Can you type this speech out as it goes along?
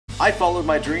I followed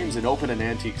my dreams and opened an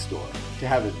antique store to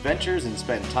have adventures and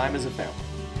spend time as a family.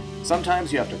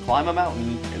 Sometimes you have to climb a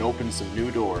mountain and open some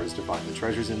new doors to find the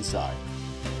treasures inside.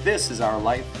 This is our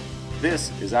life,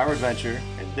 this is our adventure,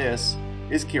 and this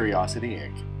is Curiosity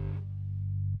Inc.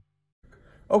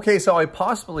 Okay, so I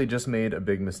possibly just made a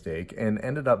big mistake and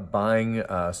ended up buying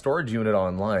a storage unit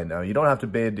online. Now, you don't have to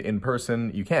bid in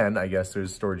person. You can, I guess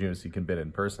there's storage units you can bid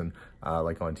in person,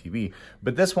 like on TV.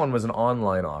 But this one was an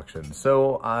online auction.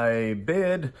 So I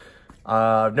bid.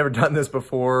 I've never done this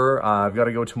before. I've got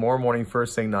to go tomorrow morning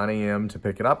first thing, 9 a.m. to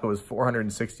pick it up. It was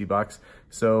 460 bucks.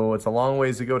 So it's a long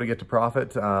ways to go to get to profit.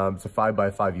 It's a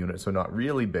 5x5 unit, so not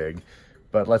really big.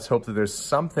 But let's hope that there's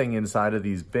something inside of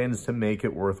these bins to make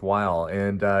it worthwhile.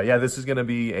 And yeah, this is gonna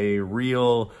be a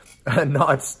real,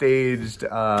 not staged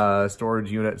storage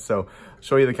unit. So I'll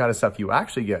show you the kind of stuff you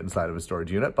actually get inside of a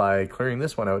storage unit by clearing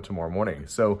this one out tomorrow morning.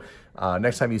 So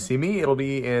next time you see me, it'll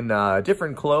be in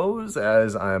different clothes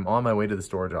as I'm on my way to the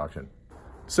storage auction.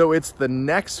 So it's the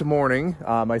next morning.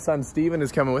 My son Steven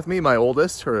is coming with me, my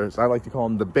oldest, or as I like to call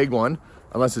him, the big one,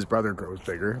 unless his brother grows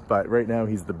bigger, but right now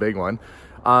he's the big one.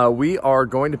 We are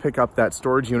going to pick up that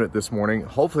storage unit this morning.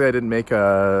 Hopefully I didn't make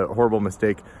a horrible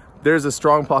mistake. There's a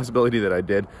strong possibility that I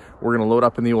did. We're gonna load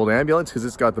up in the old ambulance because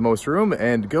it's got the most room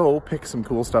and go pick some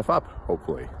cool stuff up,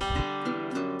 hopefully.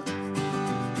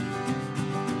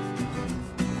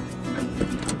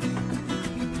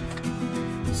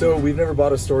 So we've never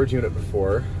bought a storage unit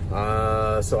before,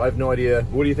 so I have no idea.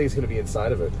 What do you think is gonna be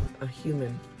inside of it? A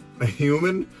human. A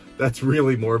human? That's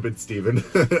really morbid, Steven.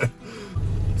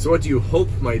 So what do you hope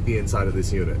might be inside of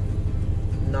this unit?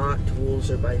 Not tools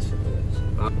or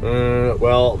bicycles.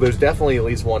 Well, there's definitely at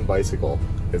least one bicycle,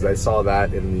 because I saw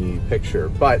that in the picture.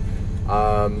 But,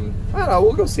 I don't know,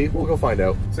 we'll go see, we'll go find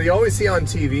out. So you always see on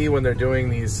TV when they're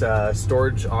doing these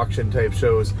storage auction type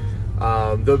shows,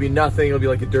 there'll be nothing, it'll be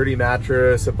like a dirty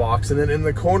mattress, a box, and then in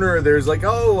the corner there's like,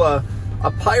 oh,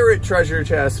 a pirate treasure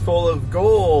chest full of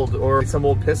gold, or some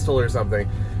old pistol or something.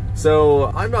 So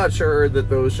I'm not sure that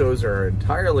those shows are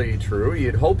entirely true.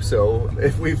 You'd hope so.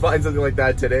 If we find something like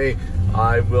that today,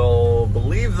 I will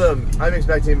believe them. I'm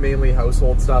expecting mainly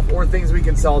household stuff or things we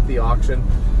can sell at the auction.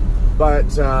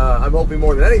 But I'm hoping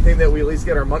more than anything that we at least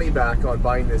get our money back on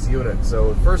buying this unit.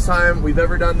 So first time we've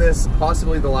ever done this,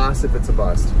 possibly the last if it's a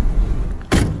bust.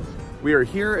 We are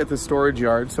here at the storage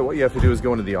yard. So what you have to do is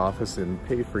go into the office and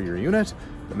pay for your unit,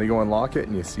 and they go unlock it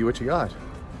and you see what you got.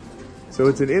 So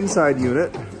it's an inside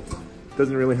unit.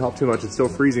 Doesn't really help too much. It's still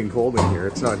freezing cold in here.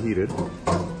 It's not heated.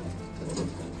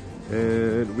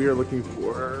 And we are looking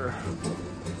for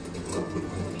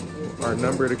our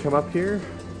number to come up here.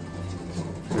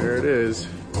 There it is.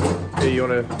 Hey, you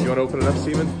wanna open it up,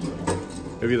 Steven?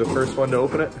 Maybe the first one to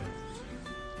open it.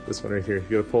 This one right here.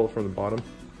 You gotta pull it from the bottom.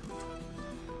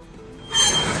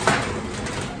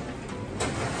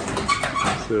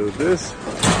 So this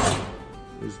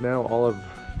is now all of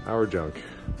our junk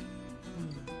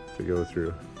to go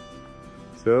through.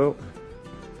 So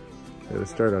I'm gonna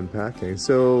start unpacking.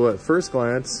 So at first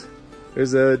glance,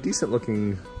 there's a decent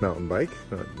looking mountain bike,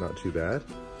 not too bad.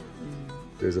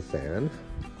 There's a fan.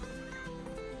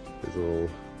 There's a little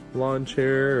lawn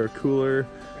chair or cooler.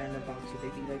 Random box of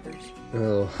baby diapers.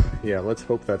 Oh yeah, let's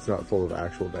hope that's not full of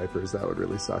actual diapers. That would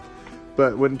really suck.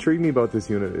 But what intrigued me about this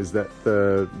unit is that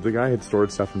the guy had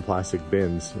stored stuff in plastic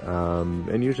bins.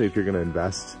 And usually if you're gonna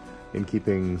invest in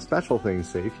keeping special things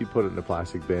safe, you put it in a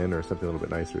plastic bin or something a little bit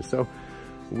nicer. So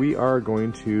we are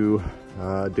going to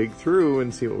dig through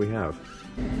and see what we have.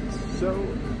 So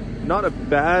not a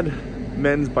bad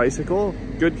men's bicycle,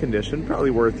 good condition,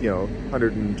 probably worth, you know,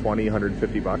 120,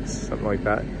 150 bucks, something like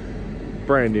that.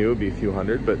 Brand new would be a few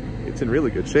hundred, but it's in really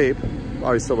good shape.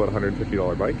 Probably still about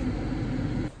 $150 bike.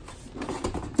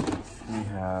 We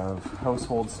have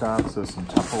household stuff, so some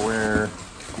Tupperware,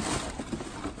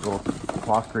 little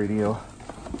clock radio.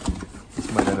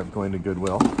 This might end up going to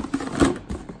Goodwill.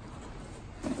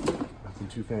 Nothing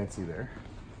too fancy there.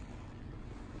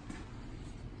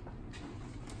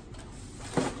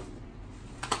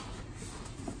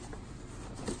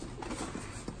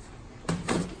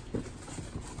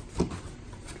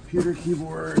 Computer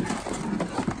keyboard.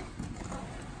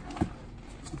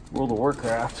 World of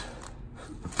Warcraft.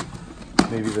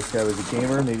 Maybe this guy was a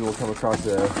gamer, maybe we'll come across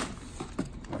a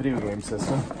video game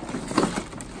system.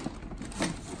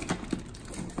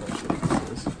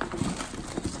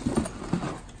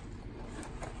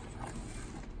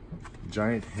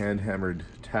 Giant hand-hammered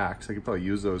tacks. I could probably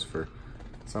use those for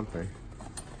something.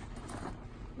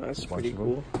 That's pretty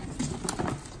cool.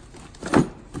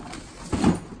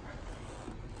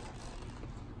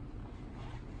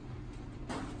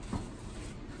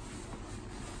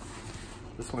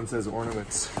 This This one says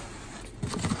ornaments.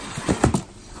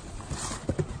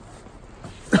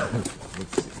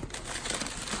 Let's see.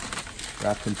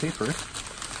 Wrapped in paper.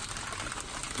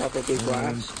 Not that big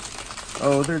glass.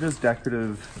 Oh, they're just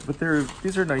decorative, but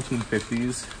these are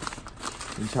 1950s.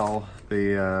 You can tell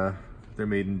they're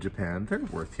made in Japan. They're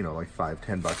worth, you know, like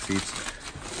 $5-10 each.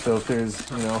 So if there's,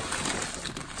 you know,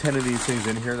 10 of these things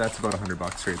in here, that's about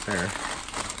 $100 right there.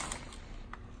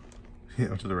 You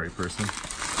know, to the right person.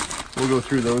 We'll go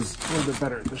through those a little bit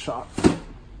better at the shop.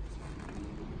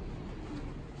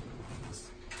 This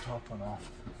top one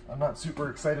off. I'm not super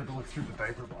excited to look through the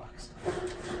diaper box.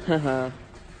 Haha.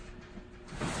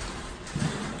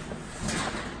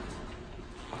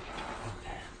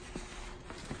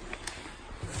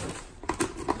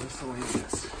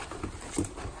 Miscellaneous.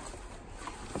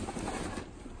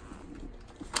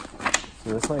 So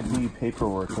this might be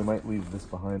paperwork. We might leave this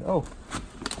behind. Oh.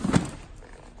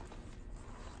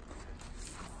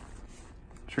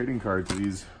 Trading cards of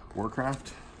these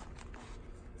Warcraft.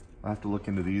 I have to look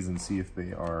into these and see if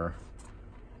they are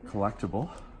collectible.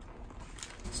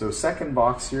 So second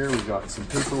box here, we've got some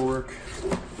paperwork,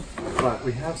 but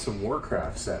we have some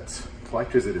Warcraft sets,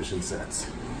 collector's edition sets.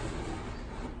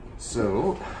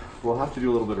 So we'll have to do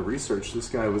a little bit of research. This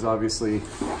guy was obviously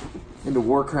into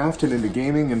Warcraft and into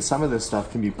gaming, and some of this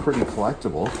stuff can be pretty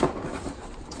collectible.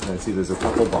 And I see there's a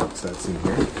couple box sets in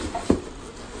here.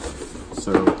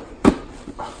 So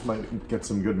might get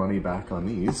some good money back on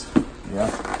these.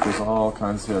 Yeah, there's all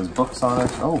kinds of books on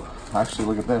it. Oh, actually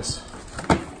look at this.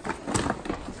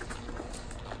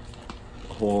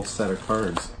 A whole set of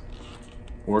cards.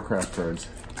 Warcraft cards.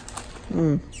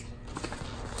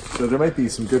 So there might be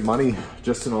some good money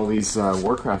just in all these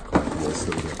Warcraft collectibles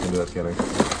that we ended up getting.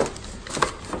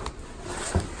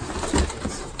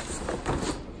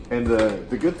 And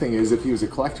the good thing is, if he was a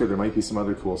collector, there might be some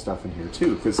other cool stuff in here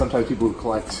too, because sometimes people who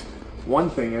collect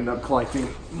one thing end up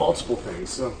collecting multiple things.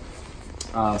 So,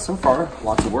 so far,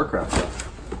 lots of Warcraft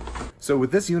stuff. So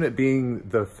with this unit being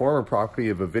the former property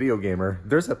of a video gamer,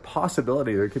 there's a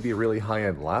possibility there could be a really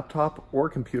high-end laptop or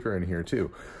computer in here too.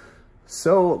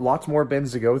 So lots more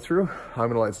bins to go through. I'm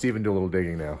gonna let Steven do a little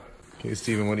digging now. Okay,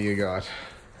 Steven, what do you got?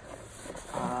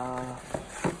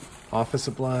 Office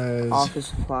supplies. Office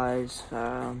supplies.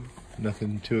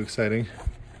 Nothing too exciting.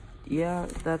 Yeah,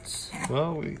 that's...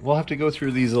 Well, we'll have to go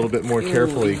through these a little bit more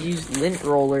carefully. We used lint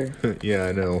roller. Yeah,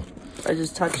 I know. I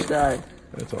just touched that.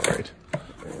 That's all right.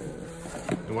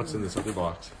 And what's in this other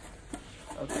box?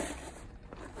 Okay.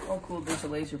 Oh, cool. There's a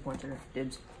laser pointer.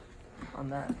 Dibs on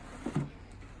that.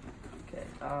 Okay.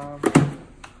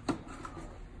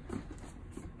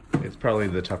 It's probably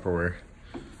the Tupperware.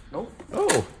 Nope.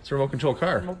 Oh, it's a remote control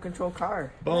car. Remote control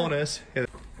car. Bonus. Yeah.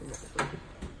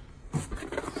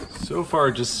 So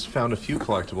far, just found a few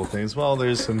collectible things. Well,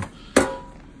 there's some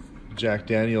Jack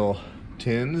Daniel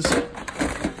tins,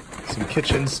 some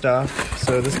kitchen stuff.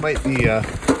 So this might be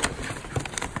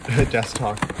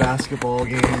desktop basketball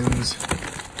games,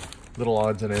 little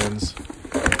odds and ends.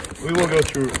 We will go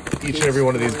through each and every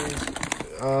one of these.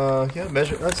 Yeah,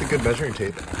 that's a good measuring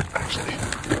tape, actually.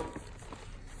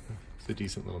 It's a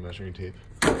decent little measuring tape.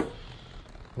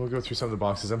 We'll go through some of the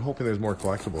boxes. I'm hoping there's more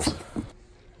collectibles.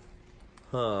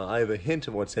 I have a hint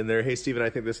of what's in there. Hey, Steven, I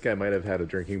think this guy might have had a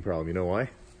drinking problem. You know why?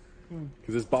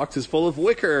 Because this box is full of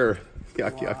wicker.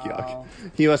 Yuck, yuck, yuck.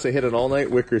 He must have hit an all-night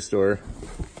wicker store.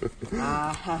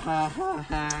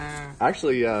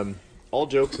 Actually, all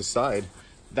jokes aside,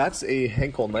 that's a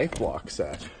Henkel knife block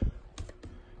set.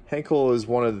 Henkel is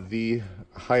one of the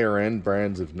higher-end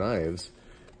brands of knives.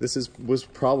 This was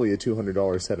probably a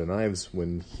 $200 set of knives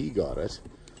when he got it.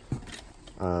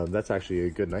 That's actually a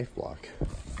good knife block.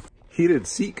 Heated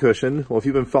seat cushion. Well, if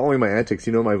you've been following my antics,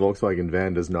 you know my Volkswagen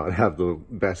van does not have the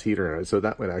best heater in it, so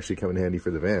that might actually come in handy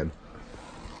for the van.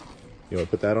 You want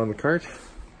to put that on the cart?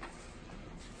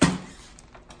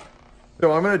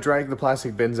 So I'm going to drag the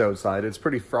plastic bins outside. It's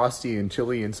pretty frosty and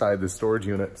chilly inside the storage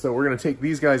unit, so we're going to take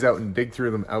these guys out and dig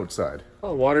through them outside.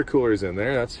 Oh, water cooler's in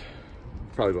there. That's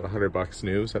probably about $100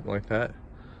 new, something like that.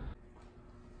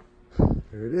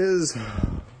 There it is,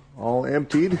 all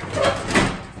emptied.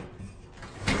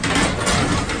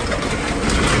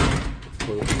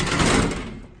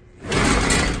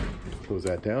 Close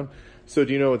that down. So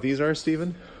do you know what these are,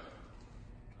 Steven?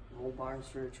 Roll bars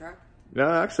for a truck? No,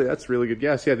 actually, that's really good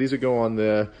guess. Yeah, these would go on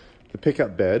the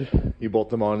pickup bed. You bolt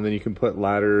them on, and then you can put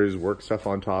ladders, work stuff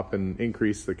on top, and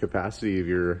increase the capacity of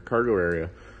your cargo area.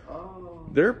 Oh.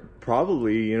 They're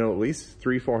probably, you know, at least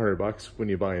 $300-400 when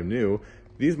you buy them new.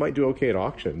 These might do okay at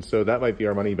auction, so that might be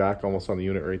our money back almost on the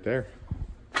unit right there.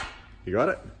 You got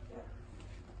it?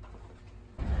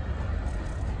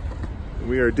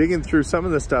 We are digging through some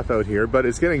of the stuff out here, but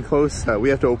it's getting close. We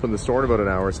have to open the store in about an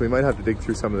hour, so we might have to dig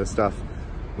through some of this stuff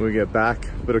when we get back.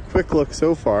 But a quick look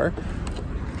so far.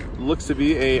 Looks to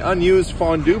be a unused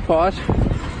fondue pot.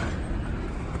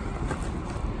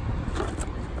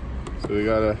 So we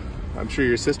got I'm sure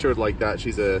your sister would like that.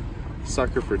 She's a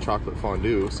sucker for chocolate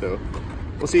fondue, so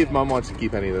we'll see if Mom wants to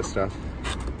keep any of this stuff.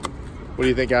 What do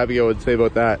you think Abigail would say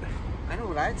about that? I know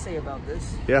what I'd say about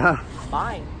this. Yeah.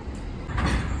 Fine.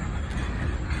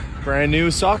 Brand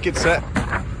new socket set.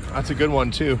 That's a good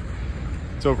one too.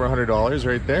 It's over $100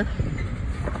 right there.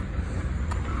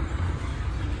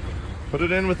 Put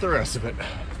it in with the rest of it.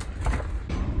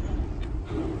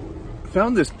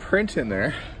 Found this print in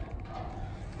there.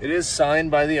 It is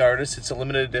signed by the artist. It's a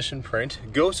limited edition print.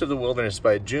 Ghost of the Wilderness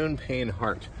by June Payne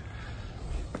Hart.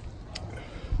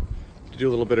 Do a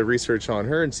little bit of research on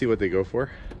her and see what they go for.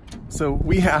 So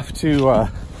we have to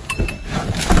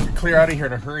clear out of here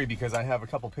in a hurry because I have a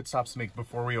couple pit stops to make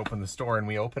before we open the store, and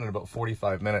we open in about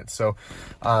 45 minutes. So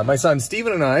my son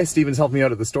Steven and I, Steven's helping me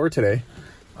out at the store today,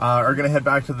 are gonna head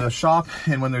back to the shop,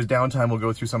 and when there's downtime we'll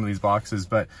go through some of these boxes,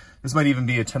 but this might even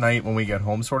be a tonight when we get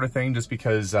home sort of thing, just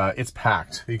because it's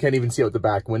packed. You can't even see out the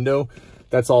back window.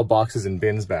 That's all boxes and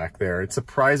bins back there. It's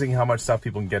surprising how much stuff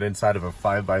people can get inside of a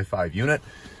 5x5 unit,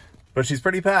 but she's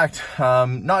pretty packed.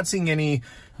 Not seeing any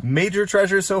major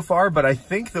treasures so far, but I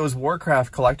think those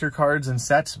Warcraft collector cards and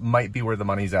sets might be where the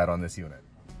money's at on this unit.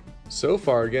 So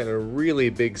far, getting a really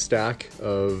big stack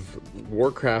of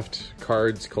Warcraft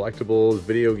cards, collectibles,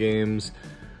 video games,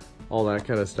 all that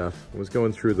kind of stuff. I was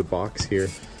going through the box here.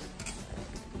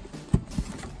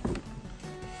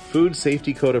 Food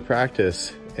safety code of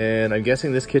practice, and I'm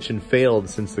guessing this kitchen failed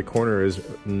since the corner is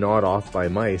gnawed off by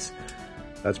mice.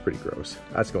 That's pretty gross.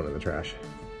 That's going in the trash.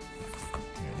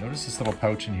 Yeah, notice this little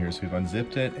pouch in here, so we've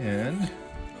unzipped it, and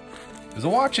there's a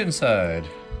watch inside.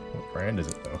 What brand is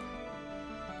it though?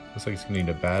 Looks like it's gonna need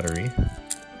a battery.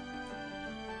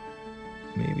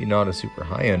 Maybe not a super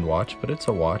high-end watch, but it's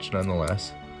a watch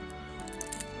nonetheless.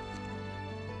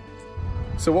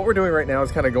 So what we're doing right now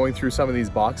is kind of going through some of these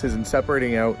boxes and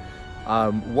separating out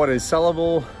what is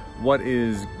sellable, what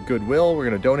is goodwill, we're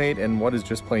gonna donate, and what is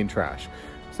just plain trash.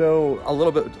 So a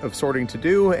little bit of sorting to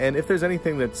do, and if there's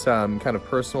anything that's kind of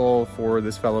personal for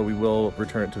this fellow, we will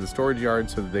return it to the storage yard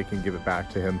so that they can give it back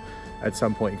to him at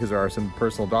some point, because there are some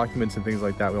personal documents and things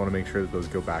like that. We want to make sure that those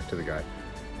go back to the guy.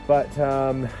 But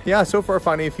yeah, so far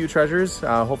finding a few treasures.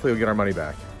 Hopefully we'll get our money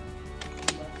back.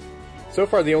 So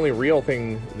far the only real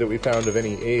thing that we found of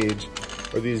any age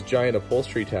are these giant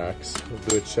upholstery tacks,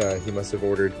 which he must have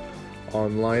ordered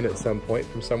online at some point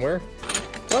from somewhere.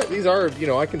 But these are, you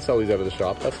know, I can sell these out of the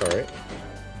shop, that's all right.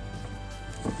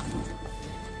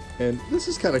 And this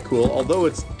is kind of cool, although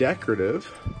it's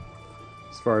decorative.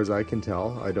 As far as I can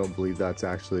tell, I don't believe that's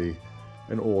actually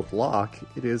an old lock.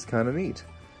 It is kind of neat.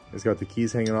 It's got the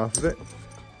keys hanging off of it.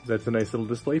 That's a nice little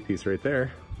display piece right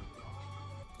there.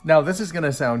 Now this is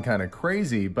gonna sound kind of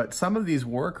crazy, but some of these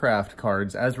Warcraft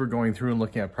cards, as we're going through and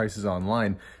looking at prices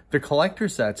online, the collector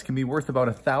sets can be worth about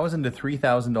 $1,000 to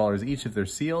 $3,000 each if they're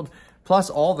sealed, plus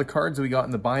all the cards we got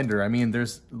in the binder. I mean,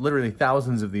 there's literally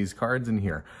thousands of these cards in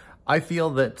here. I feel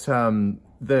that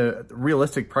the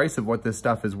realistic price of what this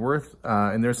stuff is worth,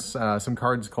 and there's some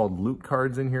cards called loot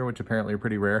cards in here, which apparently are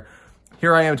pretty rare.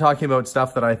 Here I am talking about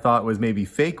stuff that I thought was maybe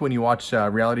fake when you watch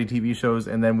reality TV shows,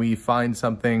 and then we find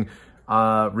something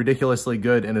ridiculously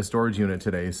good in a storage unit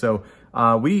today. So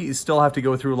we still have to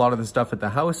go through a lot of the stuff at the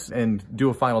house and do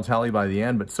a final tally by the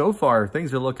end, but so far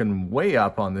things are looking way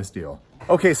up on this deal.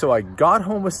 Okay, so I got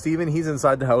home with Steven. He's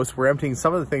inside the house. We're emptying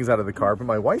some of the things out of the car, but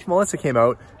my wife Melissa came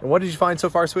out. And what did you find so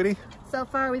far, sweetie? So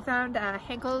far we found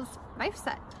Henkel's knife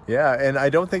set. Yeah, and I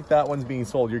don't think that one's being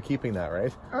sold. You're keeping that,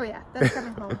 right? Oh yeah, that's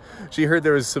coming home. She heard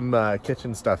there was some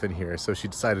kitchen stuff in here, so she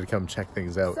decided to come check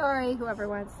things out. Sorry, whoever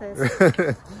wants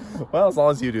this. Well, as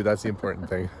long as you do, that's the important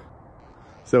thing.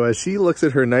 So as she looks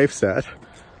at her knife set,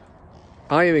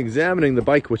 I am examining the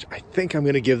bike, which I think I'm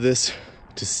going to give this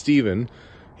to Steven.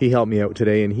 He helped me out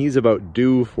today, and he's about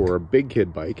due for a big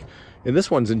kid bike. And this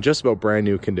one's in just about brand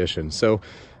new condition. So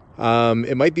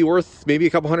it might be worth maybe a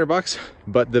couple $100,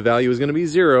 but the value is going to be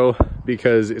zero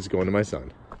because it's going to my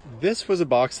son. This was a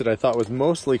box that I thought was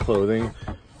mostly clothing.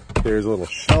 There's a little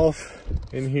shelf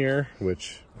in here,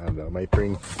 which I don't know, might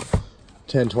bring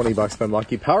 10, 20 bucks if I'm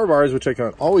lucky. Power bars, which I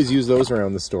can always use those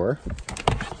around the store.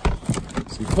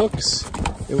 Some hooks,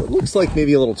 and what looks like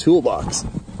maybe a little toolbox,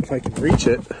 if I can reach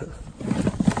it.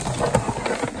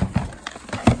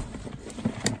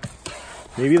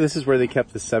 Maybe this is where they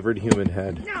kept the severed human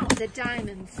head. No, the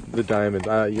diamonds. The diamond.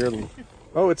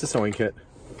 Oh, it's a sewing kit.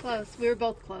 Close. We were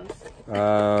both close.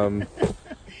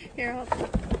 Here, hold.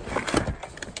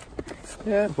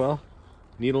 Yeah, well,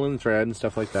 needle and thread and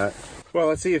stuff like that. Well,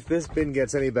 let's see if this bin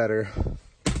gets any better.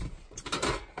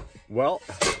 Well,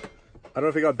 I don't know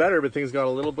if it got better, but things got a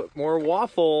little bit more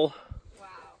waffle.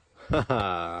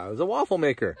 Wow. It was a waffle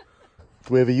maker.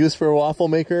 Do we have a use for a waffle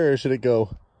maker, or should it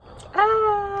go?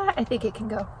 I think it can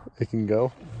go. It can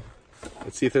go.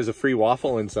 Let's see if there's a free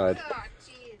waffle inside. Oh,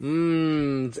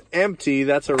 jeez. It's empty.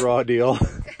 That's a raw deal.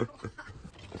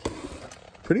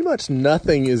 Pretty much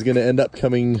nothing is going to end up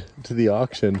coming to the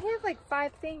auction. I have like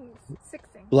 5 things, 6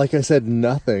 things. Like I said,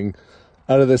 nothing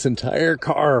out of this entire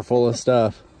car full of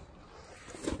stuff.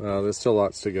 There's still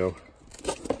lots to go.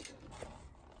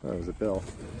 That was a bill.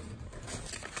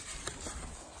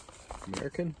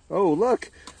 American? Oh,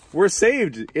 look! We're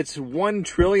saved! It's $1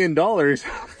 trillion!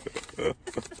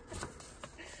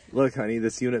 Look, honey,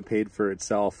 this unit paid for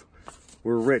itself.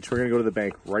 We're rich. We're gonna go to the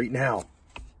bank right now.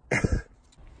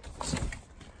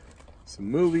 Some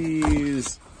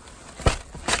movies.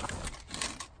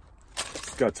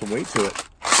 It's got some weight to it.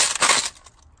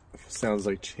 Sounds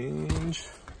like change.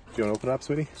 Do you want to open it up,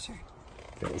 sweetie? Sure.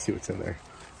 Yeah, let's see what's in there.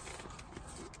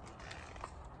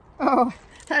 Oh,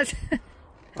 that's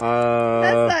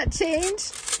not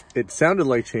change. It sounded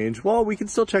like change. Well, we can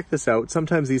still check this out.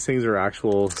 Sometimes these things are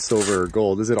actual silver or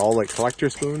gold. Is it all like collector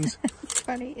spoons? It's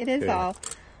funny. It is all.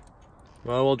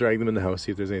 Well, we'll drag them in the house,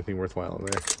 see if there's anything worthwhile in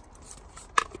there.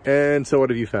 And so what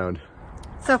have you found?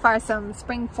 So far, some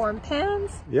spring form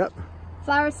pans, Yep.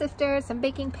 flour sifters, some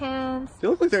baking pans. They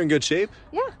look like they're in good shape.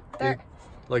 Yeah, they're.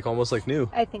 Like almost like new.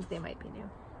 I think they might be new.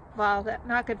 Well, that's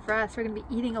not good for us. We're gonna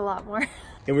be eating a lot more.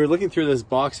 And we were looking through this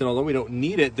box, and although we don't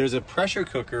need it, there's a pressure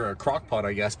cooker, or a crock pot,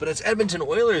 I guess, but it's Edmonton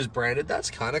Oilers branded.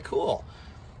 That's kind of cool.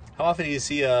 How often do you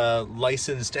see a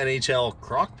licensed NHL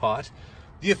crock pot?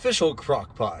 The official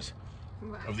crock pot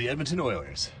of the Edmonton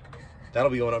Oilers. That'll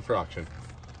be going up for auction.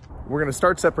 We're going to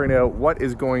start separating out what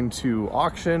is going to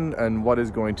auction and what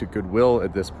is going to Goodwill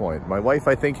at this point. My wife,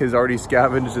 I think, has already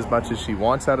scavenged as much as she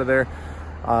wants out of there.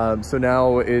 So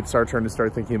now it's our turn to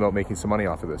start thinking about making some money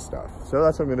off of this stuff. So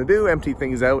that's what I'm going to do, empty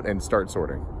things out and start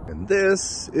sorting. And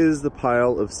this is the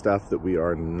pile of stuff that we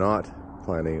are not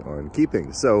planning on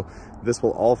keeping. So this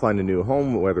will all find a new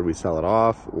home, whether we sell it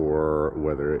off or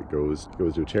whether it goes to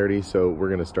a charity. So we're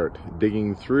going to start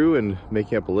digging through and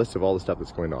making up a list of all the stuff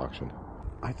that's going to auction.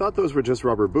 I thought those were just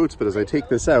rubber boots, but as I take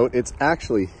this out, it's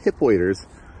actually hip waders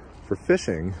for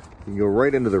fishing. You can go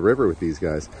right into the river with these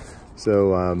guys.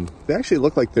 So they actually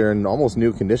look like they're in almost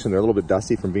new condition. They're a little bit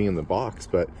dusty from being in the box,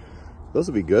 but those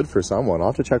would be good for someone. I'll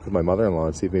have to check with my mother-in-law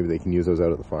and see if maybe they can use those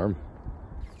out at the farm.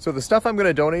 So the stuff I'm going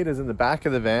to donate is in the back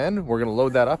of the van. We're going to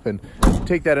load that up and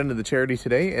take that into the charity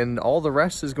today, and all the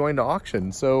rest is going to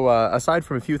auction. So aside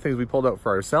from a few things we pulled out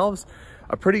for ourselves,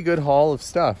 a pretty good haul of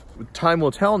stuff. Time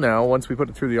will tell now, once we put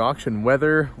it through the auction,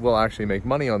 whether we'll actually make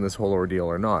money on this whole ordeal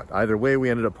or not. Either way, we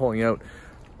ended up pulling out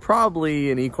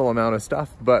probably an equal amount of stuff,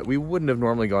 but we wouldn't have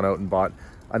normally gone out and bought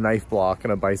a knife block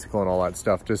and a bicycle and all that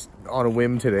stuff just on a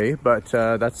whim today, but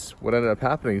that's what ended up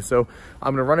happening. So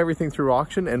I'm gonna run everything through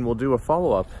auction and we'll do a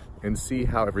follow-up and see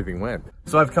how everything went.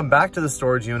 So I've come back to the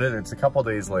storage unit. It's a couple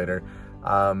days later.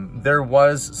 There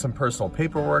was some personal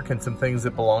paperwork and some things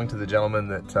that belonged to the gentleman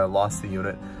that lost the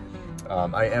unit.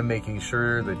 I am making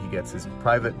sure that he gets his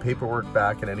private paperwork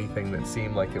back and anything that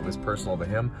seemed like it was personal to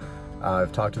him.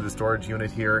 I've talked to the storage unit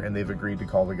here and they've agreed to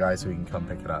call the guy so he can come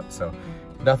pick it up. So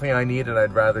nothing I need, and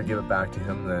I'd rather give it back to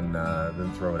him than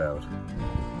throw it out.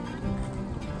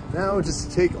 Now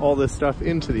just take all this stuff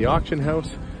into the auction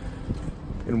house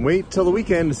and wait till the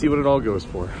weekend to see what it all goes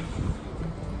for.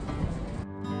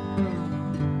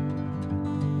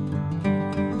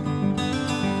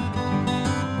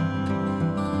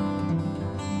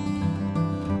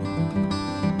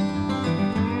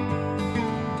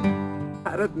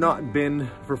 Had it not been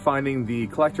for finding the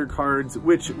collector cards,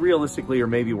 which realistically are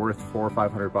maybe worth $400 or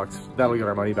 $500, that'll get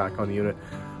our money back on the unit,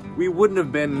 we wouldn't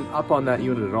have been up on that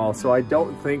unit at all. So I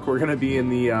don't think we're gonna be in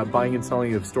the buying and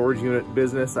selling of storage unit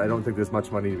business. I don't think there's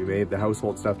much money to be made. The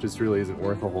household stuff just really isn't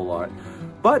worth a whole lot.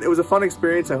 But it was a fun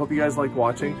experience. I hope you guys liked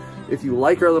watching. If you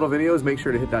like our little videos, make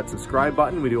sure to hit that subscribe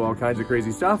button. We do all kinds of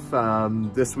crazy stuff.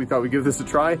 We thought we'd give this a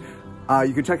try.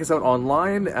 You can check us out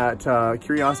online at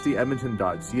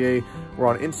curiosityedmonton.ca. We're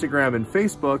on Instagram and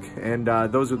Facebook, and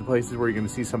those are the places where you're going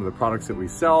to see some of the products that we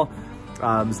sell.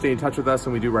 Stay in touch with us,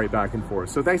 and we do write back and forth.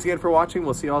 So thanks again for watching.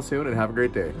 We'll see you all soon, and have a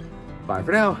great day. Bye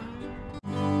for now.